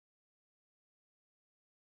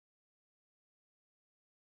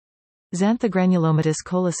Xanthogranulomatous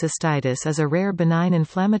cholecystitis is a rare benign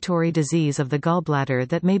inflammatory disease of the gallbladder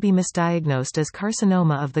that may be misdiagnosed as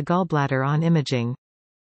carcinoma of the gallbladder on imaging.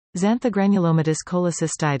 Xanthogranulomatous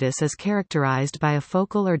cholecystitis is characterized by a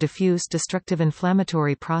focal or diffuse destructive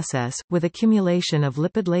inflammatory process, with accumulation of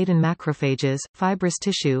lipid-laden macrophages, fibrous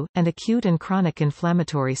tissue, and acute and chronic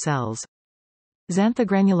inflammatory cells.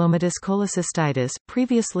 Xanthogranulomatous cholecystitis,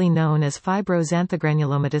 previously known as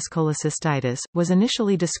fibro-xanthogranulomatous cholecystitis, was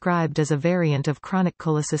initially described as a variant of chronic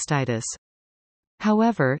cholecystitis.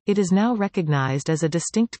 However, it is now recognized as a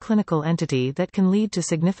distinct clinical entity that can lead to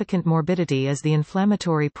significant morbidity as the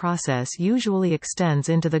inflammatory process usually extends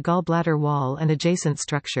into the gallbladder wall and adjacent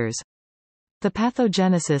structures. The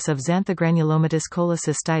pathogenesis of xanthogranulomatous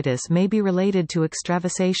cholecystitis may be related to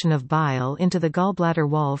extravasation of bile into the gallbladder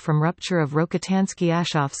wall from rupture of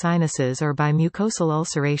Rokitansky-Aschoff sinuses or by mucosal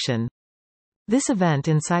ulceration. This event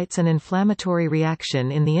incites an inflammatory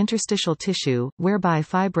reaction in the interstitial tissue, whereby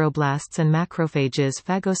fibroblasts and macrophages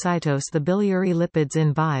phagocytose the biliary lipids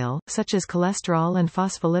in bile, such as cholesterol and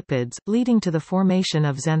phospholipids, leading to the formation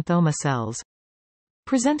of xanthoma cells.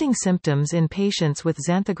 Presenting symptoms in patients with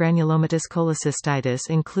xanthogranulomatous cholecystitis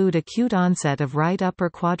include acute onset of right upper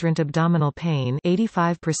quadrant abdominal pain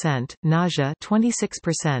 85%, nausea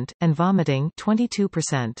 26%, and vomiting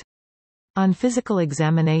 22%. On physical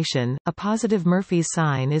examination, a positive Murphy's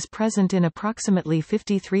sign is present in approximately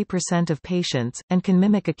 53% of patients, and can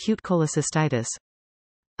mimic acute cholecystitis.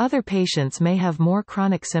 Other patients may have more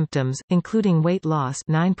chronic symptoms, including weight loss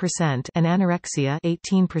 9% and anorexia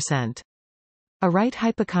 18%. A right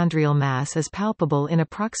hypochondrial mass is palpable in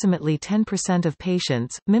approximately 10% of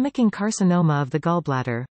patients, mimicking carcinoma of the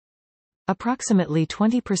gallbladder. Approximately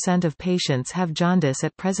 20% of patients have jaundice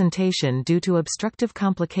at presentation due to obstructive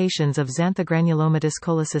complications of xanthogranulomatous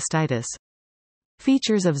cholecystitis.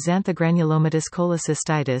 Features of xanthogranulomatous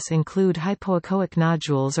cholecystitis include hypoechoic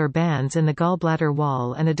nodules or bands in the gallbladder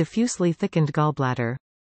wall and a diffusely thickened gallbladder.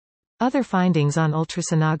 Other findings on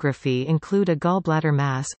ultrasonography include a gallbladder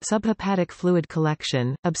mass, subhepatic fluid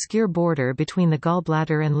collection, obscure border between the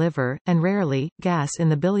gallbladder and liver, and rarely, gas in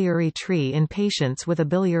the biliary tree in patients with a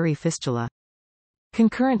biliary fistula.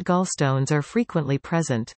 Concurrent gallstones are frequently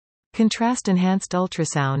present. Contrast-enhanced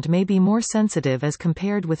ultrasound may be more sensitive as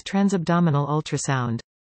compared with transabdominal ultrasound.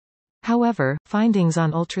 However, findings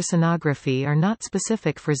on ultrasonography are not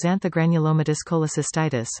specific for xanthogranulomatous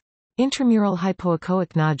cholecystitis. Intramural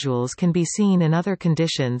hypoechoic nodules can be seen in other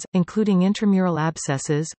conditions, including intramural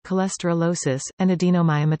abscesses, cholesterolosis, and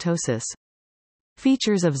adenomyomatosis.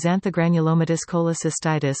 Features of xanthogranulomatous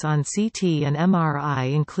cholecystitis on CT and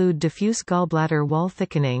MRI include diffuse gallbladder wall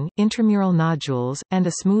thickening, intramural nodules, and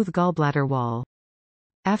a smooth gallbladder wall.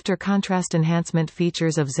 After contrast enhancement,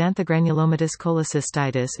 features of xanthogranulomatous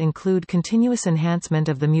cholecystitis include continuous enhancement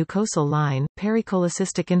of the mucosal line,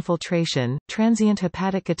 pericholecystic infiltration, transient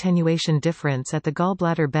hepatic attenuation difference at the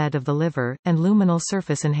gallbladder bed of the liver, and luminal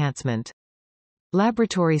surface enhancement.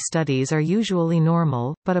 Laboratory studies are usually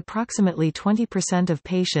normal, but approximately 20% of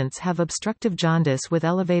patients have obstructive jaundice with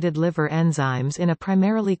elevated liver enzymes in a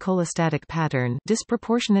primarily cholestatic pattern,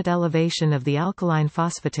 disproportionate elevation of the alkaline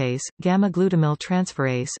phosphatase, gamma-glutamyl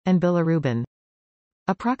transferase, and bilirubin.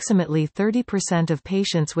 Approximately 30% of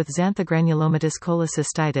patients with xanthogranulomatous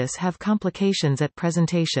cholecystitis have complications at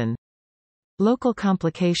presentation. Local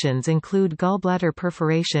complications include gallbladder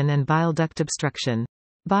perforation and bile duct obstruction.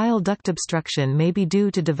 Bile duct obstruction may be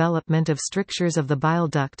due to development of strictures of the bile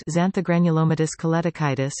duct xanthogranulomatous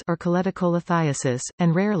choledochitis or choledicholithiasis,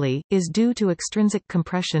 and rarely, is due to extrinsic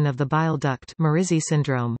compression of the bile duct Marizzi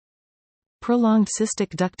syndrome. Prolonged cystic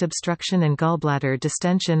duct obstruction and gallbladder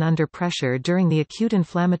distension under pressure during the acute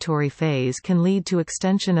inflammatory phase can lead to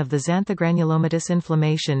extension of the xanthogranulomatous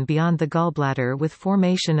inflammation beyond the gallbladder with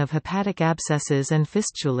formation of hepatic abscesses and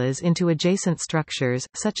fistulas into adjacent structures,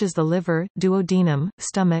 such as the liver, duodenum,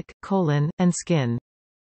 stomach, colon, and skin.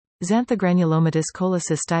 Xanthogranulomatous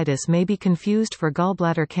cholecystitis may be confused for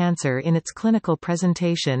gallbladder cancer in its clinical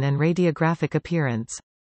presentation and radiographic appearance.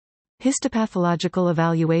 Histopathological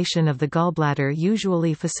evaluation of the gallbladder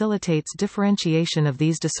usually facilitates differentiation of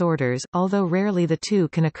these disorders, although rarely the two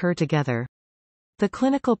can occur together. The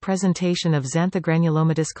clinical presentation of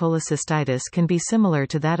xanthogranulomatous cholecystitis can be similar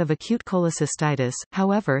to that of acute cholecystitis,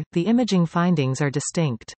 however, the imaging findings are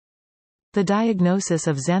distinct. The diagnosis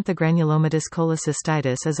of xanthogranulomatous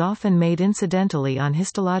cholecystitis is often made incidentally on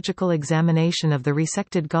histological examination of the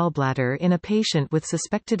resected gallbladder in a patient with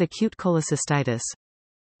suspected acute cholecystitis.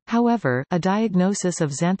 However, a diagnosis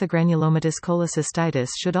of xanthogranulomatous cholecystitis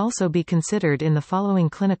should also be considered in the following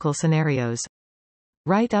clinical scenarios.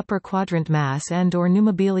 right upper quadrant mass and/or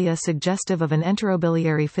pneumobilia suggestive of an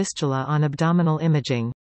enterobiliary fistula on abdominal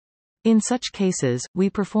imaging. In such cases, we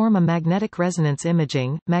perform a magnetic resonance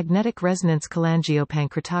imaging, magnetic resonance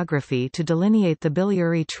cholangiopancreatography to delineate the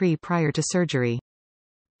biliary tree prior to surgery.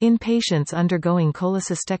 In patients undergoing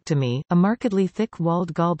cholecystectomy, a markedly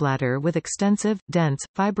thick-walled gallbladder with extensive, dense,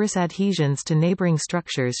 fibrous adhesions to neighboring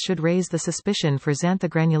structures should raise the suspicion for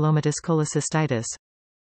xanthogranulomatous cholecystitis.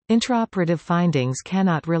 Intraoperative findings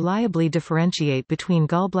cannot reliably differentiate between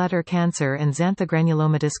gallbladder cancer and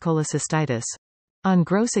xanthogranulomatous cholecystitis. On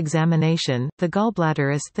gross examination, the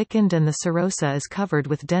gallbladder is thickened and the serosa is covered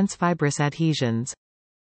with dense fibrous adhesions.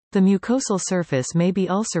 The mucosal surface may be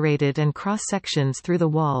ulcerated and cross-sections through the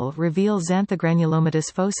wall reveal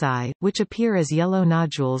xanthogranulomatous foci, which appear as yellow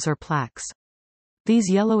nodules or plaques.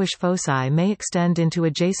 These yellowish foci may extend into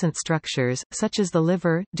adjacent structures, such as the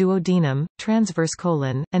liver, duodenum, transverse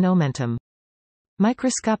colon, and omentum.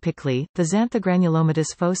 Microscopically, the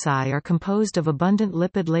xanthogranulomatous foci are composed of abundant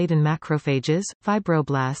lipid-laden macrophages,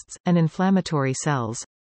 fibroblasts, and inflammatory cells.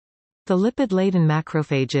 The lipid-laden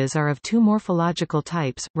macrophages are of two morphological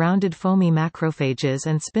types, rounded foamy macrophages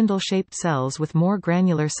and spindle-shaped cells with more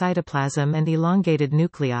granular cytoplasm and elongated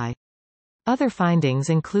nuclei. Other findings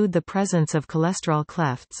include the presence of cholesterol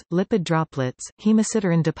clefts, lipid droplets,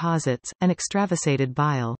 hemosiderin deposits, and extravasated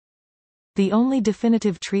bile. The only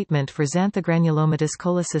definitive treatment for xanthogranulomatous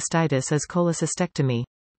cholecystitis is cholecystectomy.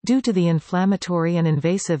 Due to the inflammatory and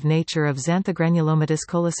invasive nature of xanthogranulomatous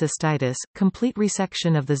cholecystitis, complete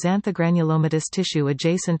resection of the xanthogranulomatous tissue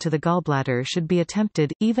adjacent to the gallbladder should be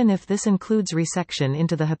attempted, even if this includes resection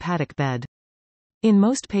into the hepatic bed. In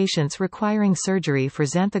most patients requiring surgery for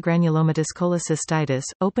xanthogranulomatous cholecystitis,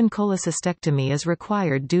 open cholecystectomy is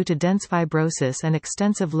required due to dense fibrosis and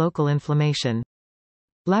extensive local inflammation.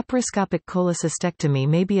 Laparoscopic cholecystectomy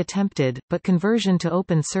may be attempted, but conversion to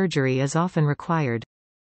open surgery is often required.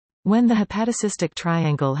 When the hepatocystic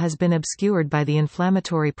triangle has been obscured by the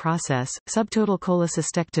inflammatory process, subtotal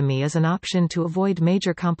cholecystectomy is an option to avoid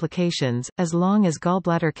major complications, as long as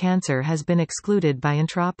gallbladder cancer has been excluded by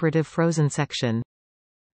intraoperative frozen section.